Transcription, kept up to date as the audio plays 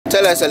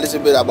Tell us a little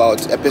bit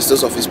about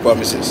Epistles of His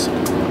Promises.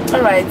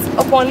 All right.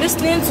 Upon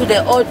listening to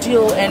the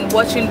audio and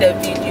watching the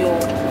video,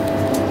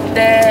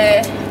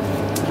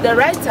 the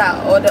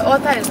writer or the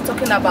author is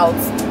talking about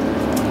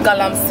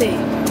galamsey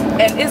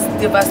and its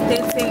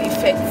devastating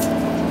effect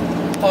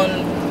on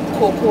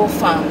cocoa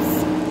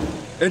farms.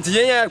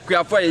 Entiye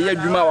kuafo ye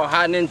adwuma wa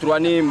ha ne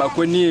ntrone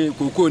makoni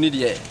cocoa ni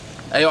de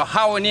ayo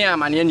hawo ne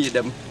amane ne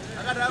dem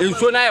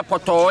enso na ye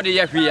poto de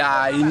ye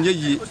hwea enye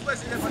yi.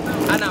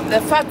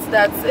 The fact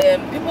that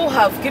people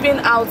have given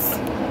out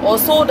or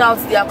sold out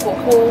their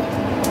cocoa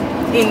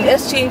in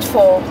exchange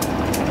for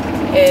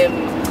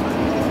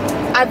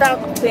other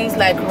things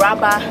like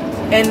rubber,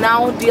 and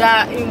now they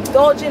are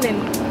indulging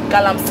in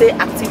galamsey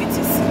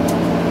activities,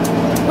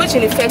 which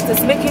in effect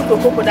is making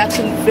cocoa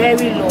production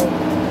very low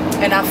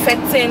and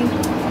affecting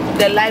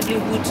the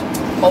livelihood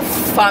of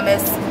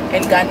farmers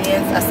and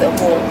Ghanaians as a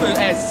whole.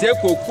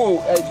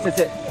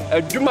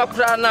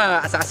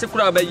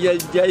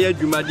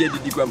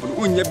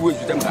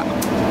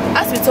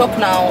 As we talk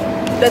now,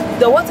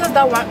 the waters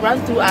that run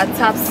through our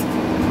taps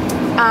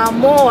are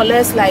more or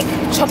less like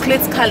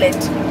chocolate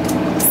colored.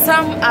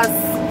 Some as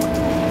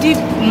deep,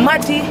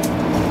 muddy,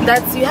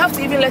 that you have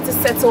to even let it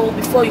settle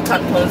before you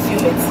can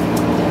consume it.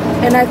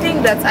 And I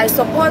think that I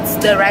support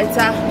the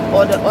writer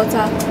or the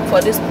author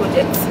for this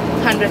project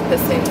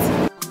 100%.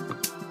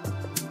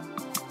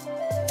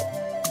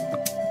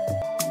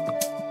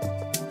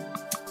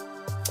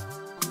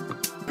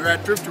 We are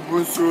trip to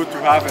Bonsu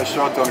to have a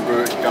shot on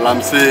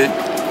galamsey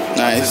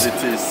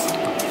activities.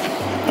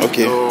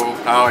 Okay. So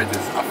how it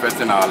is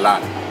affecting our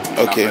land.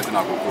 Okay. Affecting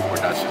our cocoa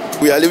production.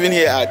 We are living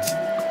here at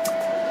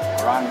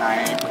around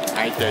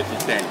 9:30,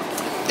 10.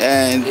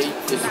 And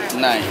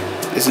 9.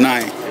 It's 9. We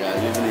are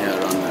living here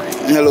around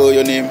 9. Hello,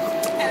 your name?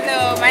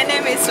 Hello, my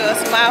name is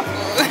Osei.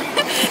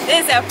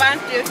 This is a fun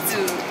trip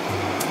to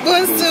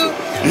Bonsu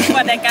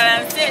for the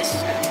galamsey.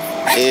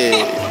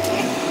 Hey.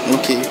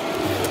 Okay.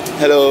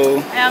 Hello.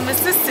 I am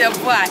Mrs.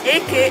 Seboa,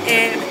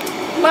 aka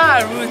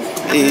Ruth.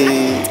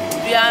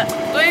 We are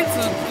going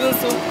to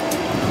Bonsu.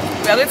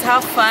 We are going to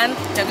have fun.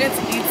 We are going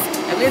to eat.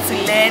 We are going to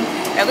learn.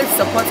 We are going to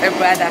support a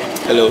brother.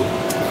 Hello.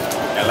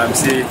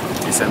 Galamsey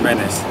is a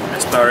menace. A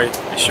story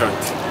is short.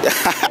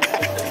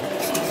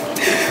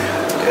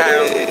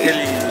 Hi, I'm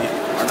Kelly.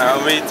 On our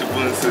way to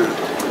Bonsu.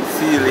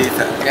 See you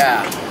later.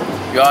 Yeah,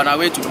 we are on our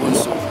way to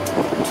Bonsu to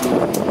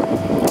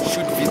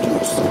shoot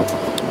videos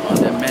on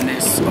the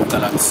menace of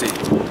galamsey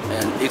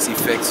and its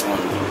effects on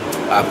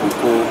our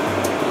cocoa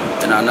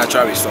and our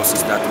natural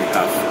resources that we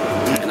have,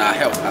 and our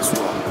health as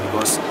well,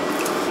 because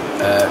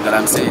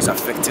galamsey is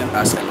affecting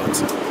us a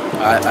lot.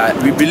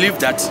 We believe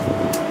that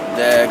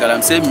the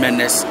galamsey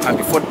menace can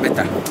be fought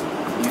better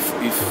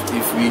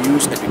if we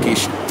use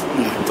education,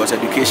 because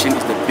education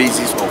is the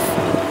basis of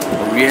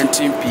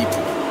orienting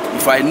people.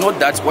 If I know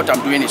that what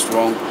I'm doing is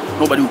wrong,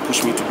 nobody will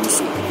push me to do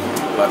so.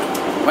 But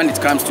when it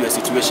comes to a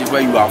situation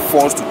where you are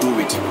forced to do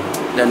it,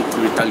 then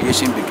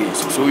retaliation begins.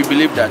 So we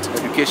believe that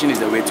education is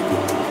the way to go.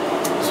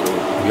 So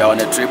we are on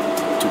a trip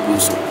to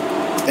Bonsu.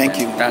 Thank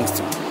you. Thanks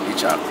to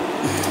HR.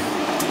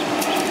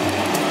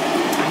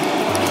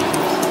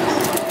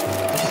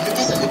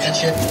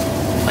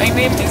 My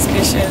name is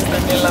Patience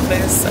Daniela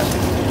Benson.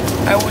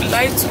 I would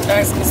like to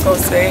ask Ms.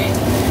 Osei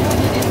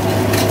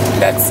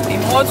that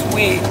in what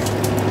way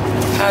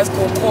has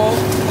cocoa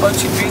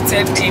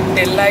contributed in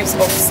the lives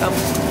of some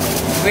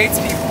great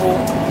people,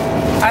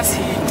 as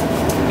he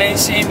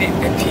mentioned in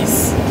the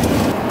piece?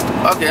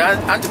 Okay,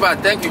 Antiba,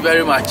 thank you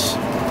very much.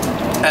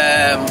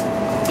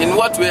 In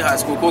what way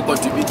has cocoa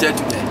contributed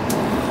to the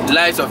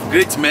lives of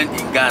great men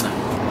in Ghana?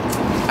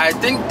 I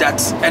think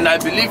that, and I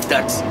believe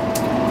that,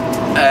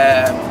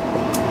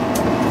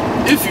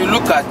 if you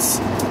look at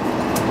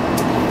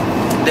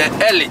the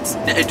elite,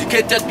 the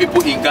educated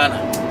people in Ghana,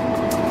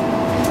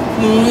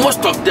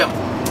 most of them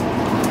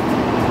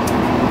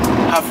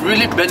have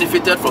really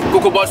benefited from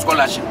Cocoa Board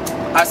scholarship,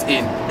 as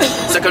in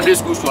secondary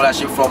school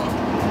scholarship. From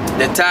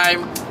the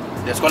time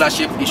the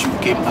scholarship issue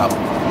came up,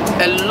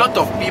 a lot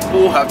of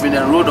people have been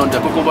enrolled on the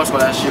Cocoa Board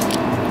scholarship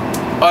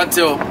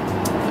until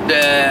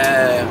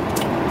the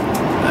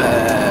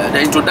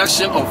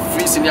introduction of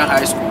free senior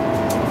high school.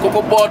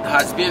 Cocoa Board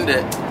has been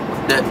the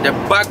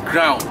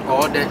background,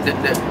 or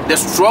the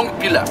strong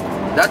pillar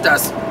that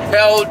has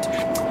held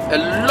a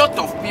lot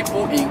of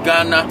people in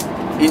Ghana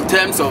in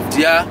terms of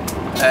their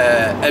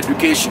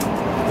education.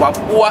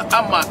 Wapua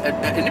ama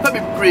nipa be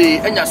pray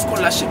enya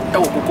scholarship e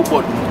wo Cocoa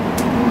Board.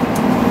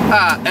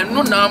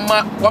 Eno na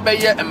ama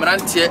wabeye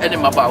emrantie ene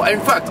mabawa. In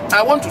fact,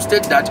 I want to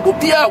state that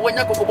obia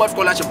wenya Cocoa Board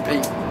scholarship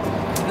pay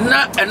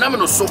na enam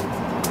no so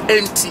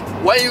enti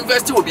wa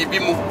university will be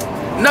bimu.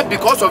 Not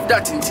because of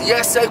that,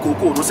 yes,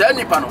 cocoa. No, say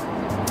nipa no.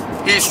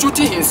 He is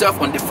shooting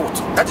himself on the foot.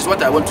 That is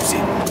what I want to say.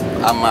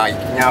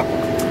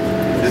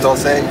 This all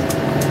say,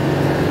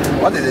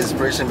 what is the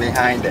inspiration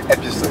behind the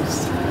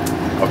episodes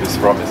of His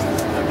Promises?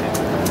 Okay.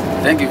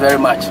 Thank you very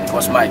much. It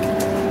was Mike.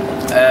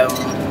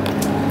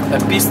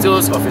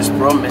 Epistles of His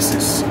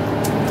Promises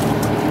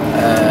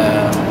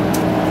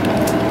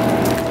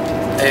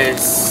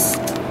is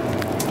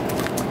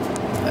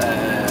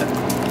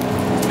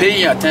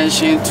paying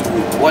attention to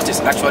what is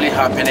actually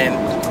happening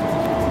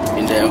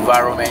in the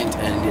environment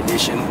and the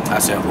nation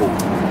as a whole.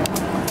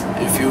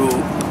 If you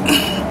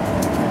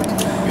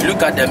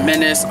look at the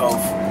menace of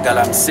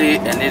Galamsey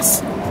and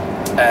its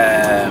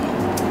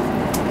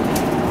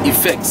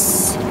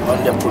effects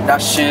on the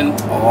production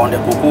or on the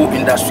cocoa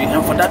industry,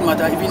 and for that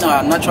matter, even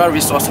our natural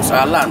resources,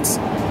 our lands,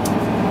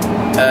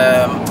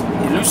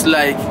 it looks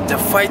like the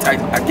fight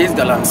against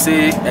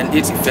Galamsey and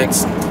its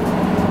effects,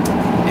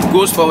 it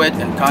goes forward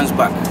and comes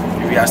back.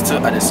 We are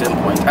still at the same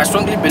point. I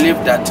strongly believe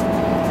that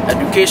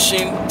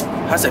education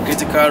has a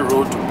critical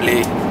role to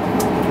play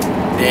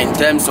in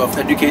terms of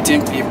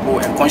educating people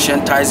and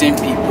conscientizing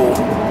people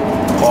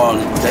on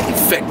the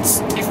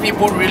effects. If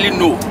people really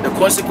know the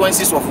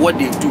consequences of what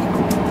they do,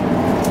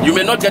 you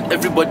may not get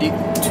everybody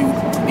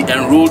to be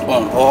enrolled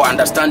on or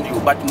understand you,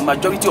 but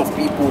majority of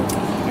people,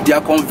 they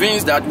are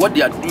convinced that what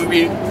they are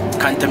doing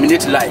can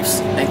terminate lives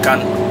and can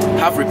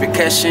have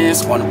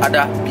repercussions on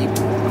other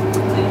people.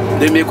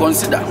 They may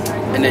consider,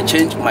 and a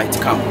change might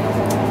come.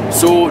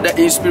 So the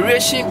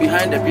inspiration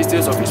behind the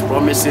business of his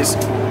promises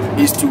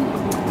is to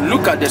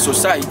look at the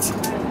society,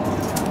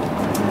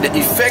 the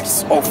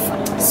effects of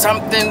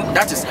something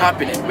that is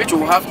happening, which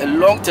will have a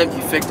long-term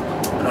effect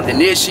on the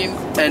nation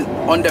and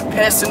on the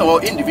person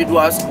or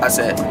individuals as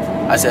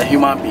a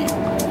human being.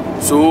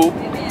 So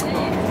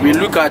we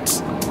look at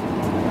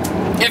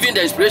even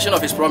the inspiration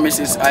of his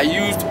promises. I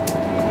used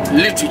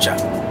literature,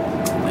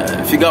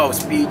 figure of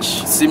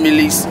speech,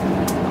 similes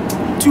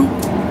to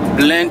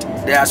blend.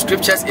 There are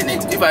scriptures in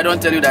it. If I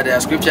don't tell you that there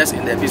are scriptures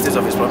in the business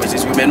of his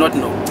promises, you may not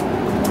know.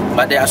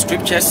 But there are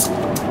scriptures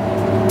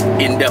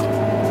in them,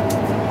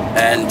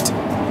 and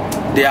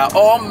they are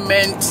all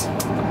meant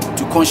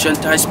to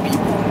conscientize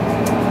people,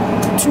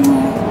 to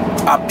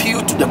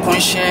appeal to the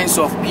conscience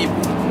of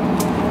people,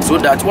 so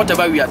that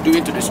whatever we are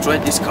doing to destroy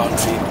this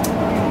country,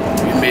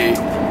 we may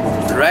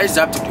rise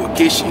up to the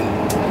occasion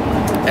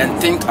and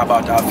think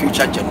about our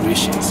future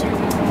generations.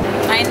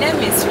 My name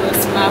is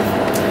Rose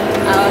Mafo.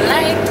 I would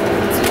like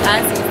to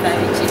ask Mr.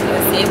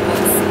 Osei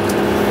Bonsu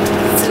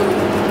to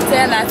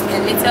tell us a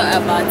little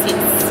about his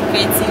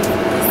creative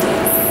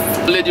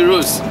process. Lady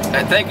Rose,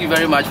 thank you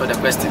very much for the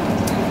question.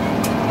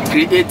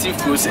 Creative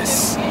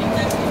process.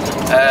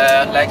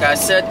 Like I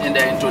said in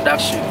the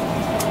introduction,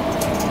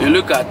 you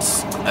look at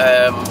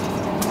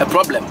a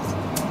problem,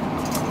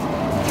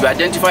 you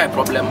identify a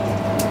problem,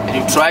 and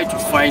you try to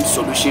find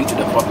solution to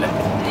the problem.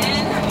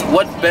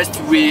 What best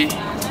way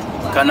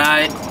can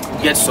I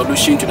get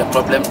solution to the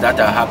problems that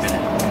are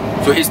happening?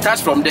 So it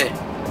starts from there,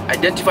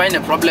 identifying a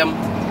problem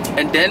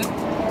and then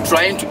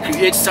trying to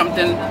create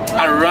something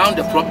around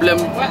the problem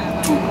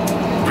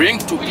to bring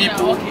to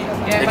people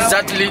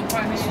exactly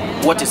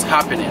what is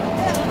happening.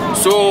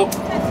 So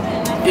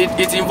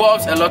it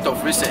involves a lot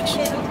of research.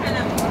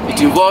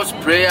 It involves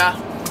prayer,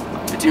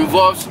 it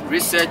involves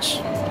research,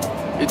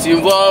 it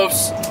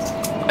involves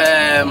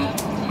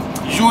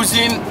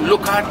using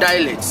local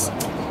dialects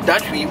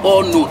that we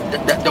all know,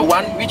 the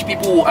one which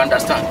people will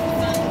understand.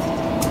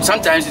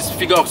 Sometimes it's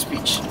figure of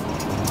speech,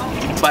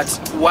 but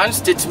one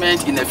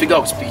statement in a figure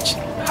of speech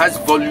has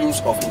volumes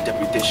of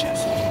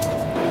interpretations.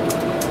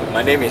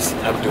 My name is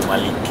Abdul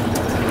Malik.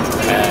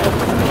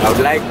 I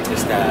would like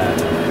Mr.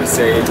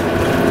 Osei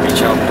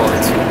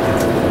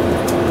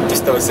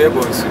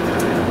Bonsu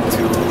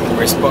to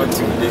respond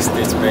to this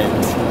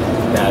statement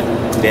that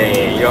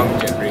the young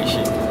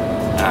generation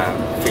are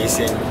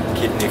facing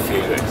kidney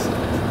failures.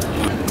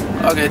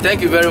 Okay,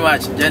 thank you very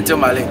much, Gentle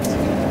Malik.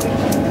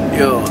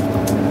 Yo,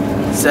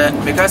 sir,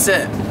 because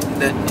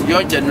the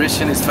young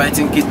generation is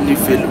fighting kidney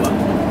failure.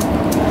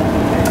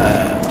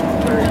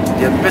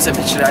 The person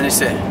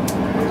say,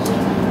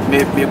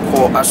 me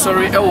call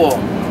sorry,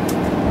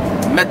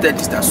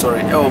 Methodist,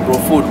 sorry, bro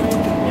food,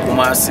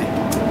 Kumasi,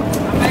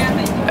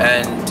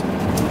 and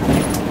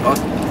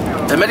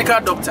the medical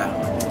doctor,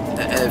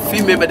 a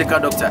female medical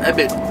doctor,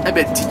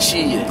 ebe teach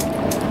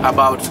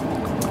about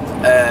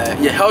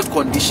your health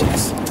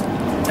conditions.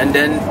 And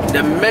then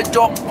the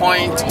major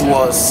point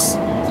was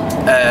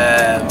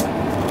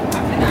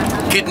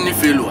kidney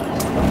failure.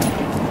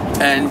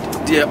 And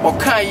the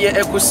Okaye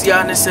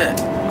Ekosiane said,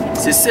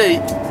 say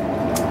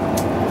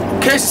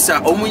cases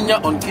are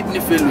omunya on kidney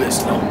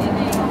failures now.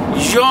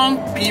 Young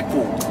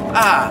people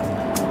are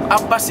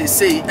abase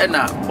say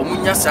ena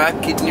omunya sa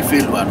kidney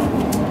failure no.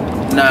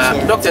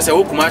 Now doctors say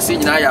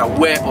Okumasi are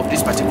aware of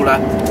this particular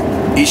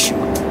issue.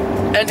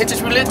 And it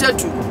is related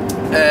to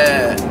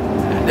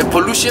the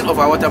pollution of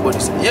our water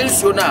bodies. Yes,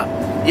 so now,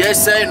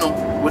 yes, I know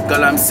with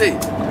Galamsey,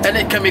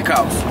 any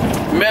chemicals,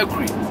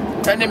 mercury,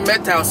 any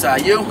metals are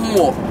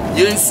more,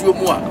 yes, you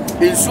more.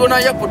 In so now,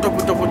 you put to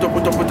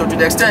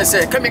the extent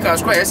say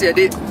chemicals quite as a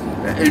day,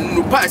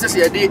 no pass as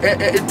a day,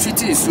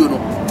 treating so no.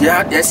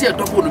 Yes, a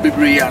doctor will be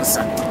very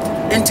answer.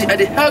 And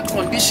the health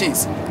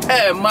conditions,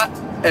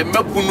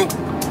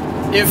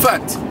 in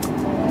fact,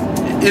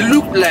 it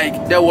looked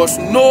like there was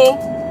no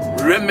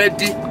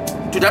remedy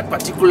to that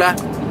particular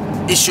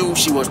issue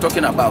she was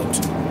talking about.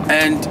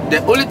 And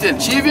the only thing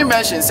she even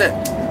mentioned said,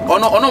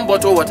 on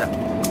bottled water,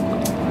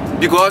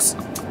 because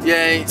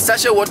yeah,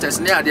 sachet waters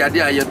near the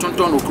idea, you don't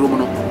know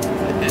chromono.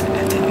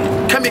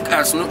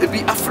 Chemicals, no, it be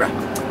Afra.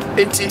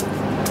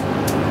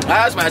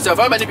 I ask myself,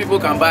 how many people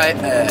can buy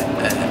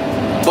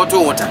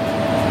bottled water?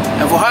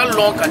 And for how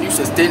long can you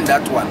sustain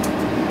that one?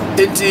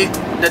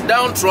 The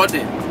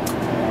downtrodden,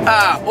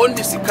 on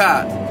this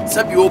car,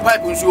 Sabio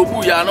pipe, and you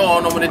are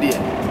no money.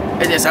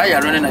 And yes, I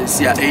are running at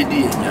the AD.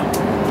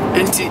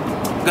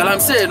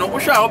 Galamse, no, we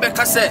shall be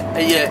cassette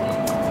a year,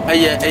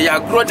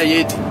 grow the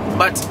 80.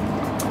 But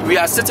we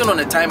are sitting on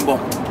a time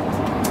bomb.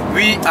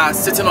 We are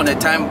sitting on a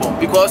time bomb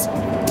because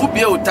we be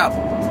able to tap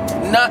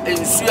now in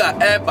Suya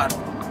airban.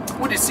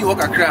 What is see what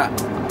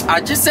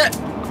I just said,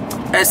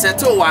 a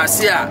settle was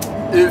here.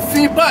 If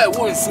you buy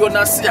one sure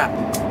not see,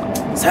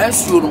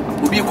 Sansuno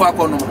will be quite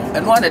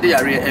and one a day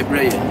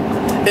every year.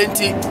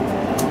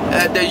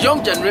 The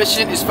young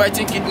generation is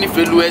fighting kidney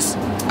failures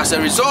as a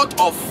result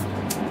of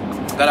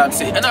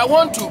Galamse. And I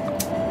want to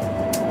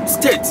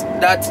state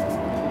that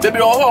baby,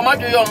 a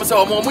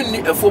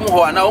form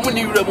of now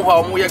only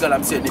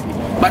Galamse,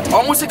 but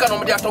almost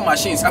economic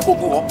machines.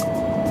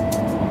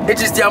 It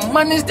is their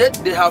money that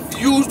they have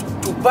used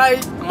to buy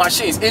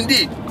machines.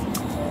 Indeed,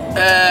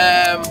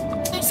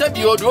 said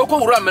you do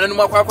go ram and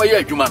no kwa ye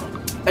adwuma no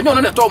enyo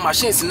no neto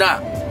machines na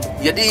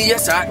ye de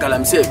yes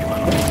Galamse adwuma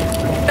no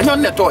enyo no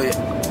neto ye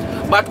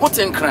but what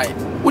in crime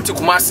what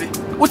Kumasi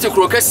what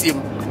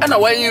Krokasiem and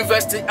why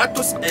invest at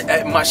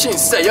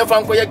machines say you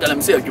fan ko ye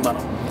Galamse adwuma no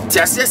ti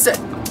ase say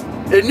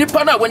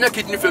enipa na when your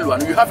kidney failure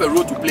you have a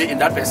role to play in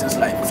that person's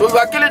life, so you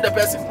are killing the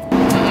person.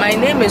 My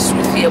name is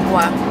Ruthie.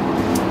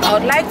 I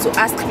would like to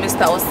ask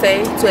Mr.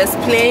 Osei to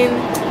explain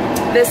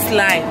this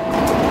line.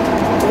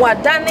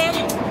 Wadane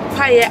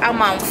kwaye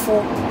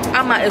amanfo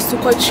ama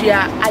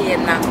esukotria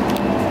ayena.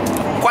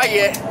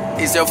 Kwaye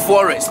is a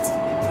forest.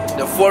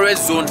 The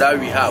forest zone that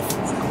we have.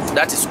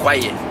 That is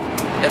kwaye.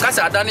 Because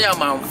adane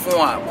amanfo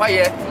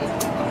kwaye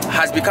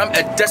has become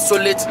a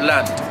desolate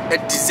land, a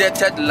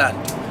deserted land.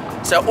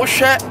 So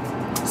oshe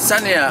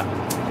sania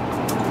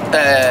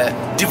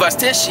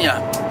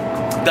devastation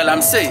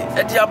Galamse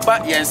ediaba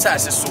yensa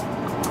aseso.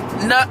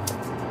 Na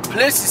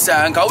places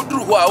and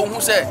Kaudruwa who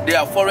say they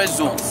are forest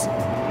zones,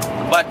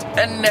 but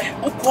enne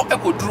uko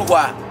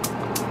ekodruwa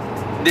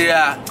they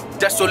are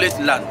desolate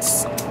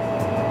lands.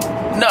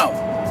 Now,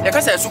 like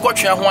I said,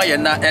 Esukotria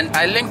Hwayena, and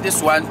I link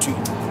this one to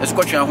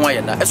Esukotria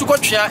Hwayena.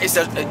 Esukotria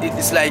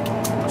is like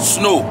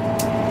snow,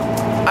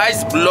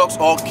 ice blocks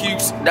or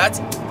cubes that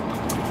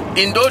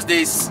in those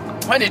days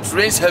when it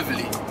rains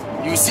heavily,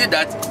 you see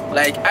that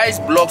like ice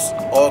blocks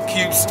or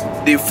cubes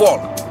they fall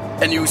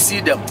and you see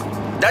them.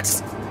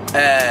 That's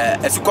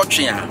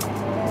Esukotria.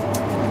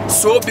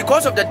 So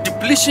because of the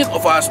depletion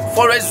of our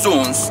forest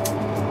zones,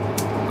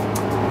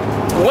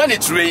 when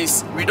it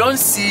rains, we don't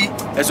see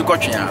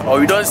Esukotria, or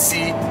we don't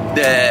see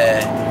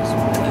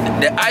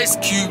the ice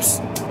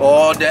cubes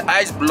or the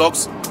ice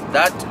blocks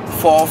that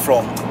fall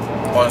from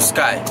on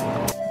sky.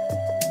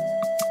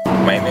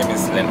 My name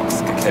is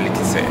Lennox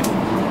Kekelikise,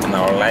 and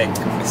I would like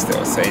Mr.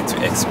 Osei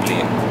to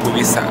explain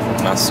Puvisa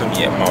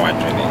Nasumi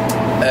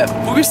Mawadrene.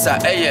 Puvisa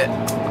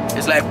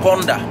is like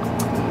ponder.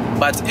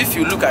 But if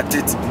you look at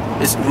it,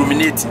 it's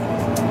ruminating.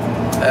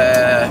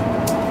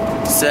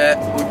 Se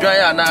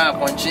Ujaya na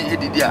Ponchi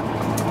Edidia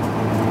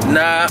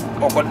na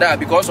Okoda,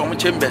 because of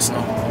chambers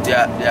now,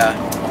 their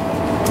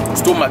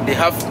stomach, they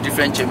have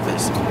different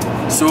chambers.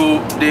 So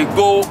they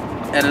go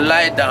and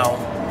lie down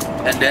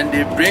and then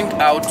they bring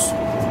out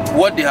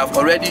what they have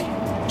already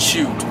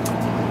chewed,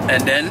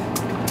 and then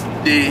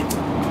they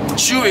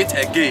chew it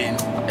again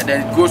and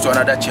then it goes to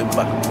another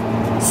chamber.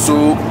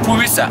 So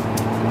Puvisa,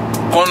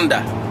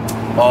 ponder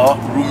or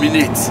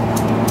ruminate.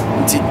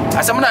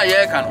 Asamana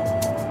ye kan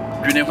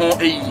dwene ho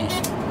eyi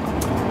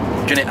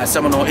dwene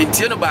asamano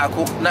entie no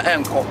baako na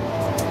enko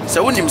se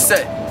wonim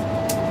se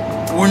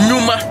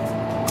wonwuma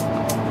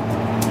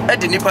e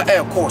de nipa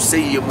eko se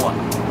yemu a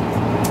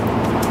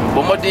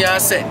bomodin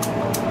ase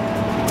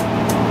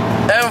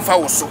emfa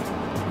woso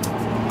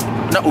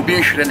na obi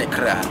nhwere ne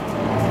kra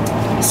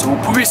so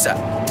Puvisa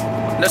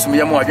na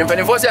sumiyemu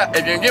adwemfani fo se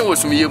adwendwen wo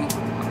sumiyemu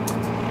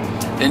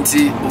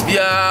enti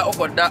obia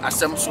okoda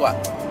asem so a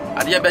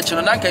ade be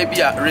chino nanka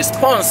bia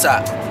response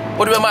a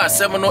wode be ma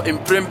asem no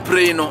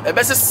emprempre no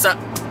ebesesa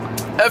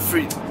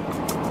every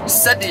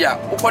sadia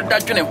okoda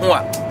dwene ho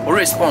a o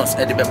response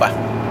e de beba.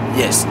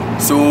 Yes,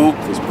 so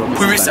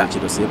Puvisa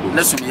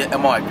na sumiye e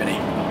ma adwene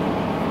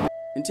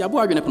enti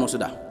abo adwene pono so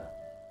da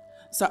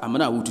sa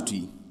amana wotutu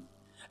yi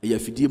e ya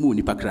fidie mu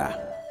onipa kra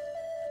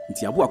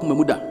enti abo akoma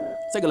mu da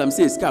sa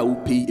Galamse ska wo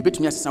pei e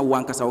betumi asesa wo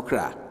ankasa wo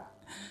kra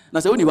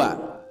na sa woni ba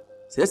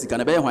se sika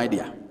na be hwan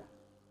dia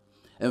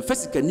emfa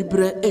sika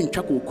nibre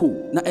entwa kokko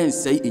na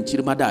ensei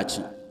enchirima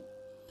daachi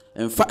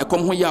emfa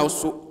ekom ho yawo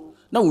so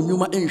na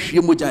wonwuma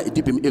enhwie moja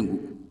edibem engu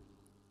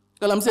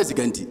Galamse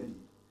sika nti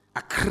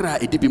akra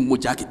edibem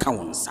moja akeka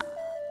wonsa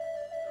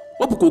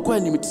wobu kokko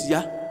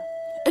animtia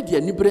e dia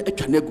nibre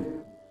atwa nagu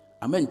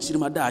ama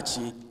enchirima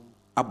daachi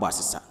abo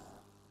asesa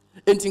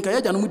enti nka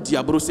yaja no mu di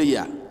aboro se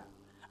ya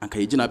anka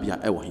yegina bia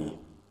e wo he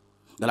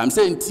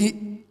Galamse nti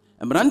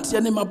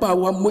Mmeranteɛ ne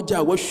mmabaawa mogya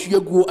a wɔahwie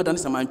aguo adane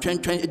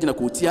samantwɛntwɛn gyina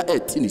kootia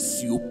ɛɛte ne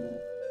suo.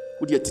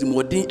 Wode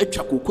atirimɔden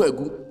atwa kooko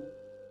agu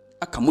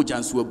aka mogya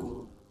nso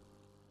agu.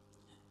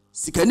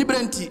 Sikani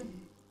berɛ nti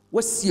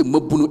wasie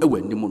mmabunu ɛwɔ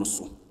anim no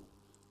so.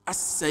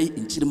 Asɛe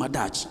nkyirima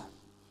daakye.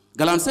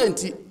 Galamsey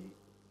nti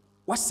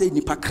wasɛe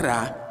nipa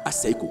kraa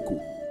asɛe kooko.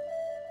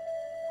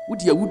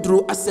 Wode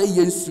awuduro asɛe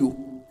yɛn nsuo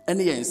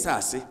ɛne yɛn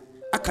nsaase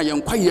aka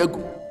yɛn kwaeɛ agu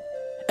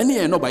ɛne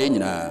yɛn nnɔbaeɛ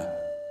nyinaa.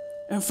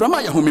 Mframa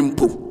a yɛhome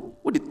mpo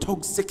wode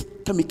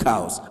toxic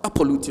chemicals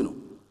apolluting no.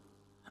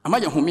 Ama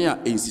yɛhome a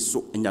ɛnsi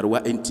so nyarewa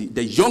enti.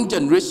 The young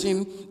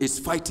generation is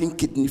fighting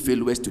kidney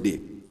failures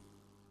today.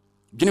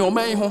 Dwene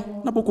ɔman yi ho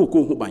na bɔ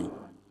kooko ho ban.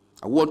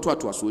 Awoɔ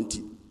ntoatoasoɔ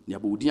nti ne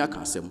abɔwodin aka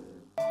asɛm.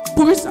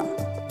 Purisa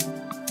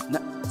na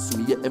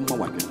sumiye emma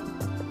wadwen.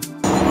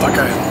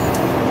 Okay.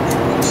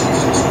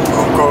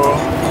 Cocoa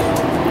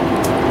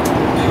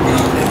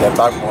is the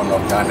backbone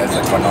of Ghana's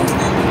economy.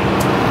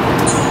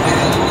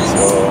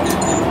 So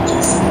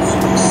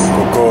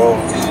cocoa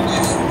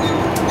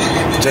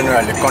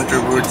generally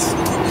contributes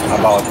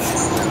about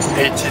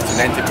 80 to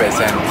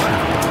 90%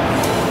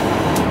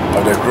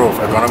 of the growth,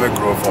 economic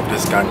growth of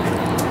this country.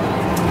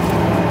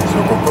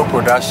 So cocoa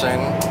production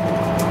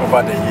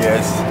over the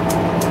years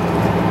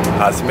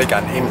has made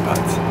an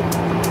impact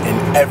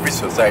in every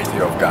society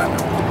of Ghana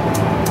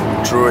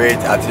through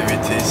its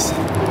activities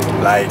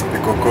like the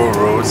cocoa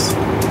roads,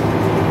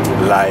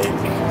 like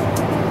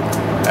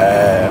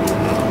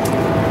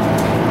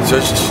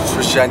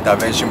social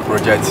intervention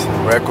projects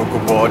where Cocoa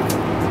Board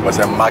was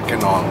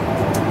embarking on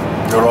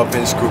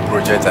developing school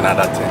projects and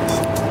other things.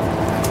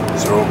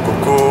 So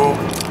cocoa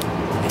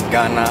in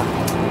Ghana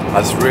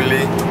has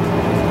really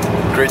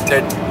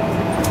created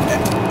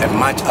a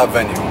much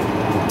avenue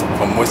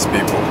for most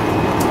people,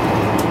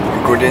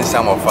 including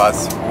some of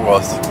us who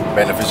was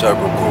beneficial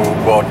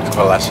Cocoa Board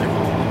scholarship.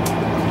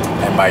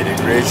 And by the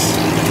grace,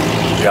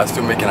 we are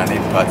still making an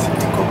impact in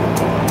Cocoa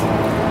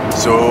Board.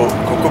 So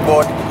Cocoa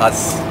Board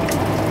has,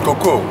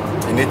 cocoa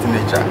in its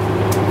nature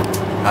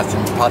has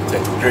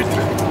impacted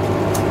greatly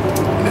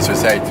in the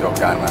society of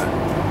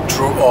Ghana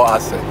through all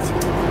aspects,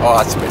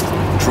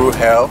 through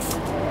health,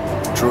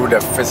 through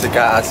the physical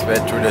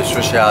aspect, through the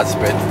social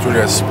aspect, through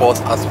the sports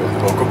aspect.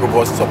 Cocoa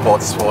Board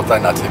supports sport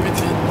and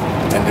activity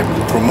and they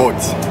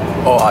promote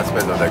all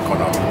aspects of the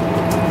economy.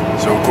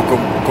 So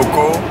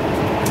cocoa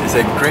is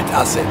a great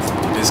asset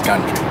to this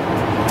country,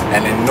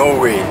 and in no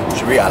way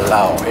should we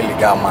allow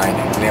illegal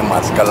mining, named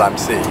as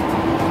Galamsey,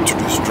 to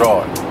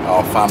destroy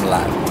our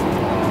farmland,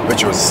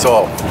 which will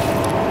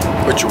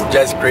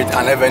just create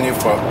an avenue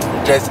for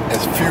just a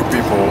few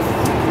people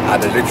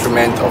at the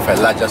detriment of a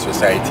larger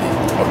society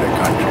of the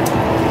country.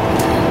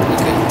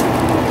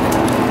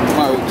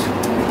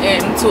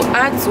 To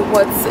add to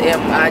what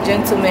our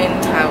gentlemen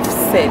have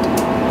said,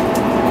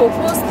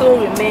 cocoa still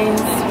remains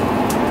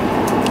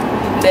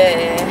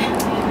the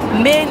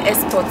main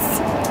exports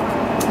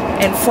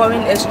and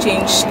foreign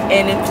exchange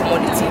earning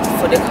commodity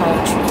for the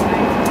country.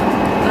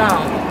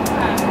 Now,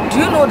 do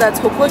you know that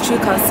cocoa tree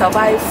can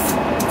survive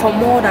for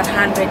more than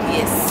 100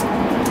 years?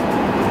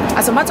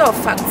 As a matter of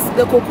fact,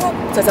 the cocoa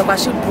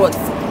Tatabashi brought,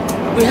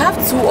 we have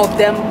 2 of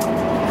them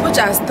which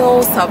are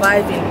still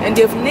surviving, and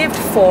they've lived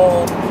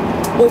for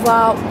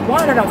over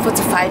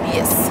 145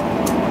 years.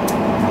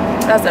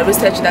 That's the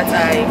research that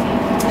I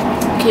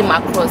came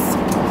across.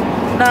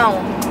 Now,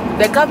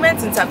 the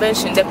government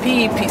intervention, the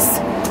PEPs,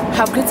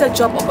 have created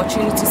job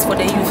opportunities for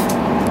the youth,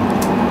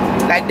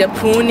 like the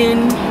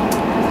pruning,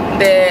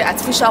 the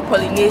artificial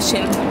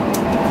pollination,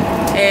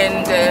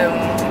 and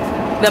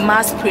the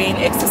mass spraying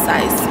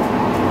exercise.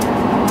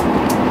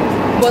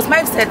 But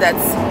Mike said that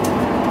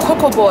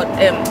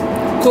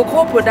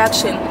cocoa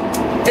production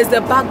is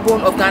the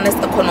backbone of Ghana's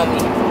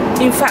economy.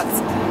 In fact,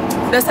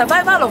 the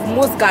survival of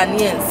most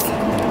Ghanaians,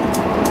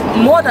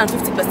 more than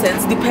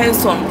 50%,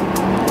 depends on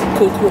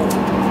cocoa.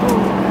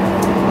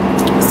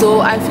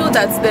 So I feel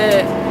that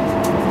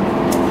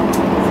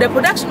the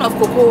production of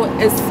cocoa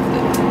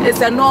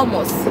is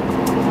enormous.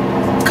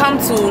 Come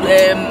to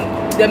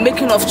the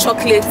making of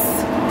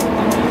chocolates,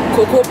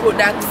 cocoa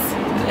products,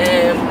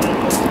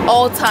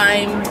 all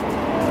time.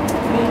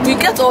 We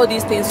get all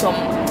these things from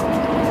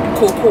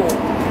cocoa.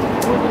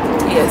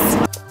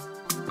 Yes.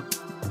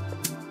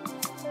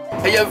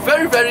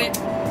 Very, very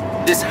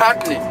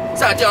disheartening.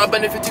 So I are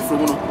benefiting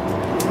from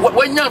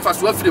when young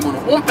fast were free,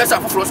 one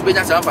person for us,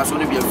 fast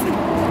only be free.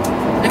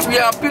 If we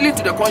are appealing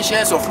to the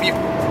conscience of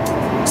people,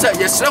 say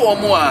yes, or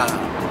more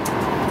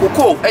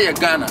cocoa,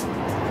 Ghana,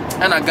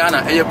 and a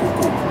Ghana,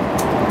 cocoa.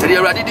 They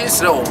already did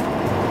slow.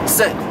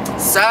 Say,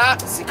 Sa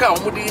Sika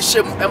Mudi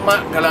Shem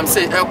Emma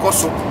Galamsey El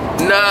Coso,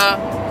 na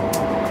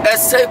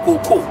essay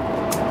cocoa,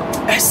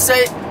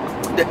 essay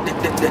the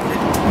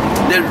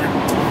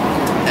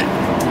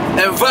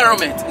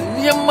environment.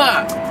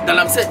 Niema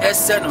Galamsey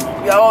essay,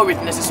 we are all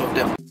witnesses of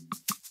them.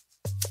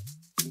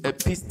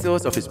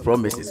 Epistles of His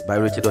Promises by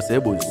Osei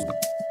Bonsu.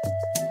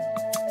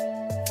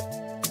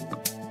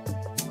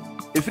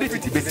 If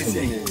it is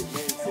basically,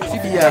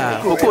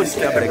 cocoa is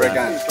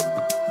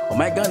oh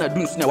my Ghana,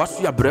 do not what's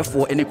your breath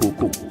for any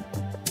cocoa.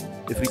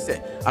 If we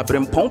say, I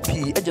bring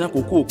Pompey, a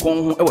general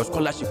cocoa, a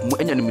scholarship,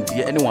 any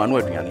anyone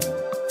or Diani.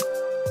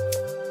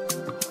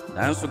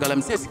 Nanso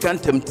galam says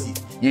can't tempt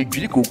ye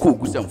Jirico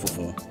cook some for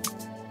phone.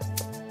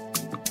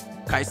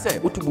 Kai say,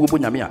 what to go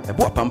Nyamia, a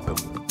boa pampum.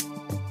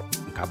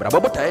 Cabra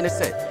Bobota, and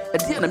say, a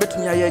dear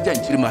Nametunia Jan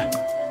Chirima.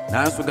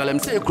 Nanso galam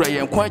say, cry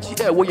and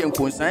quite air, way and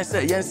consign,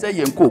 say, yen say,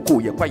 yen cocoa,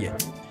 ye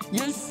quiet.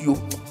 Yes, you,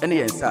 and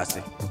yen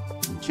sassy.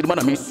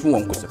 Chirmana means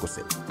swung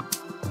cosecose.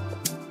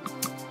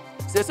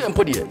 Say, and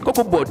put ye,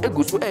 cocoa board, a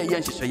goose, a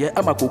yen shire,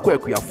 a macoco,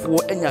 a 4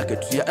 and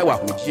yakatia, a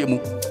walk with Jimu.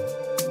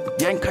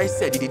 Yan Kai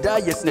said, did he die?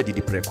 Yes, did he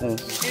precon?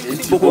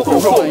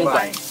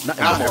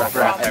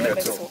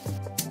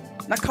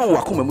 Naka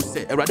wakuma mu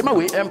say, Radima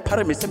way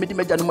empire me semi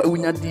mejanum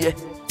awunya de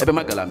ebe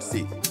magalam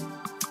say.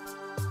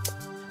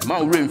 Ma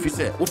wo remfi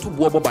say, wo to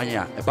bo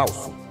bobanya e ba wo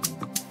so.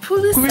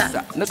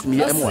 Kulisa, na so me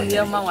e mo.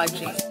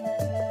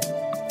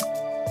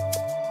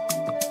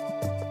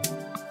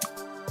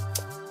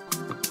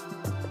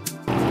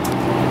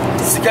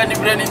 Sikani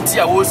brand nti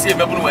a wo sie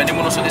mebunu wani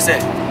mu no so de say.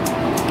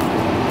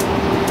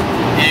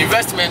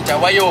 Investment a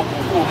waye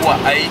okuku mu a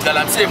ai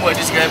galamsey mu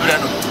adi sika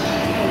brand no.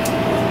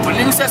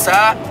 Onim say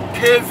sa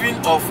Kevin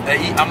of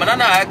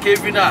Amanana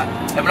Kevin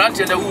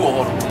Emranche na wu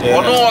ho.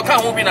 Ono ka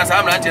ho bi na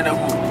sa Emranche na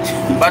wu.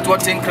 But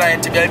what in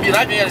client be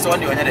radwen is on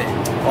the onye dey.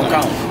 On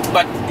ka ho.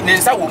 But ne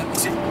nsa wo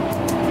si.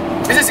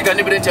 This is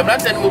gani brand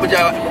Emranche no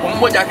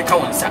moja ke ka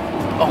wonsa.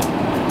 Oh.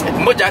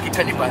 Moja ke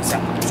kani bansa.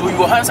 So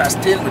your hands are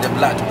stained with the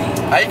blood.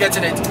 Are you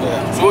getting it?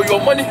 Yeah. So your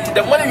money,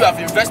 the money you have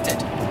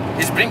invested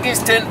is bringing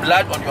stained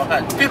blood on your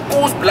hands.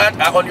 People's blood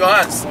are on your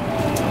hands.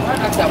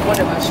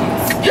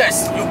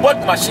 Yes, you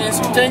bought machines,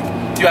 you think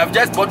you have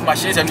just bought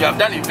machines and you have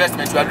done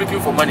investment, you are looking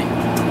for money.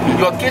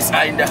 Your kids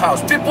are in the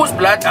house. People's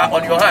blood are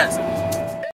on your hands.